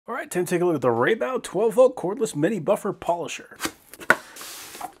All right, time to take a look at the RAYBAO 12-volt cordless mini buffer polisher.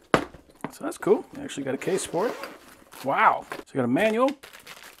 So that's cool. You actually got a case for it. Wow. So you got a manual.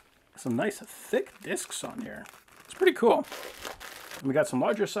 Some nice thick discs on here. It's pretty cool. And we got some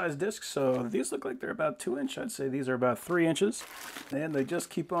larger size discs, so these look like they're about 2 inch. I'd say these are about 3 inches. And they just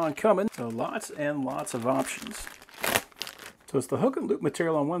keep on coming. So lots and lots of options. So it's the hook and loop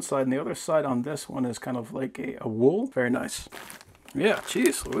material on one side, and the other side on this one is kind of like a wool. Very nice. Yeah,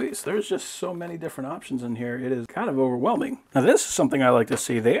 geez Louise, there's just so many different options in here. It is kind of overwhelming. Now this is something I like to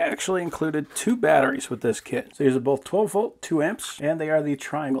see. They actually included 2 batteries with this kit. So these are both 12 volt, 2 amps, and they are the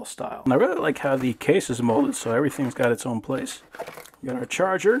triangle style. And I really like how the case is molded, so everything's got its own place. We got our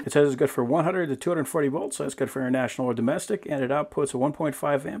charger. It says it's good for 100 to 240 volts, so it's good for international or domestic, and it outputs a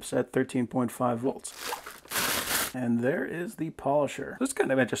 1.5 amps at 13.5 volts. And there is the polisher. This is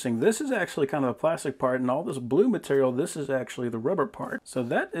kind of interesting. This is actually kind of a plastic part, and all this blue material, this is actually the rubber part. So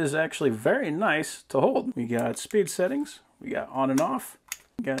that is actually very nice to hold. We got speed settings, we got on and off,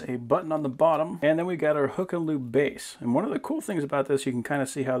 we got a button on the bottom, and then we got our hook and loop base. And one of the cool things about this, you can kind of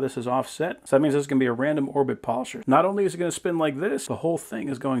see how this is offset. So that means this is going to be a random orbit polisher. Not only is it going to spin like this, the whole thing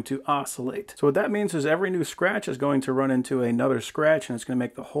is going to oscillate. So what that means is every new scratch is going to run into another scratch, and it's going to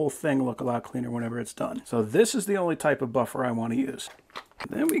make the whole thing look a lot cleaner whenever it's done. So this is the only type of buffer I want to use.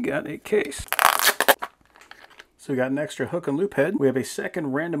 Then we got a case. So we got an extra hook and loop head. We have a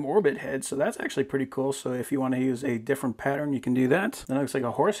second random orbit head, so that's actually pretty cool. So if you want to use a different pattern, you can do that. Then it looks like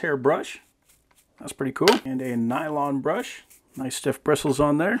a horsehair brush. That's pretty cool. And a nylon brush. Nice stiff bristles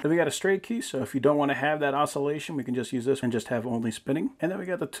on there. Then we got a straight key, so if you don't want to have that oscillation, we can just use this and just have only spinning. And then we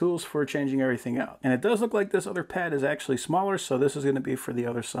got the tools for changing everything out. And it does look like this other pad is actually smaller, so this is going to be for the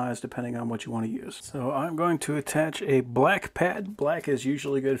other size depending on what you want to use. So I'm going to attach a black pad. Black is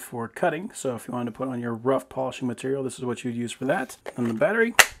usually good for cutting, so if you want to put on your rough polishing material, this is what you'd use for that. And the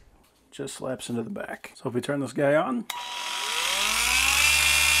battery just slaps into the back. So if we turn this guy on,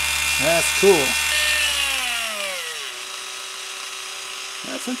 that's cool.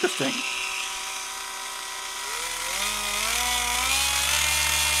 That's interesting.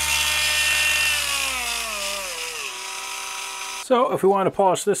 So if we want to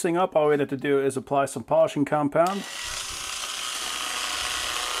polish this thing up, all we have to do is apply some polishing compound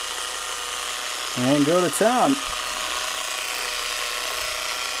and go to town.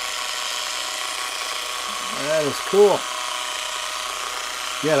 That is cool.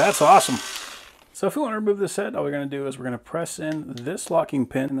 Yeah, that's awesome. So if we want to remove this head, all we're going to do is we're going to press in this locking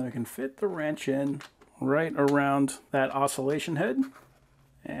pin, and then we can fit the wrench in right around that oscillation head,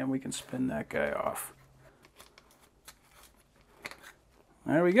 and we can spin that guy off.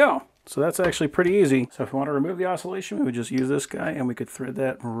 There we go. So that's actually pretty easy. So if we want to remove the oscillation, we would just use this guy and we could thread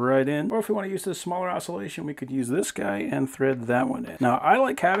that right in. Or if we want to use this smaller oscillation, we could use this guy and thread that one in. Now I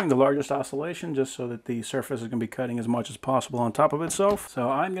like having the largest oscillation just so that the surface is going to be cutting as much as possible on top of itself. So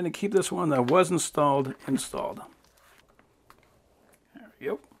I'm going to keep this one that was installed. There we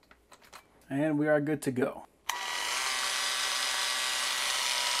go. And we are good to go.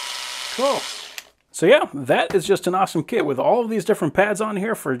 Cool. So yeah, that is just an awesome kit with all of these different pads on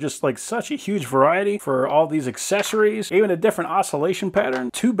here for just like such a huge variety, for all these accessories, even a different oscillation pattern,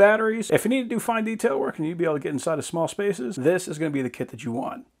 2 batteries. If you need to do fine detail work and you'd be able to get inside of small spaces, this is going to be the kit that you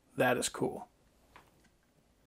want. That is cool.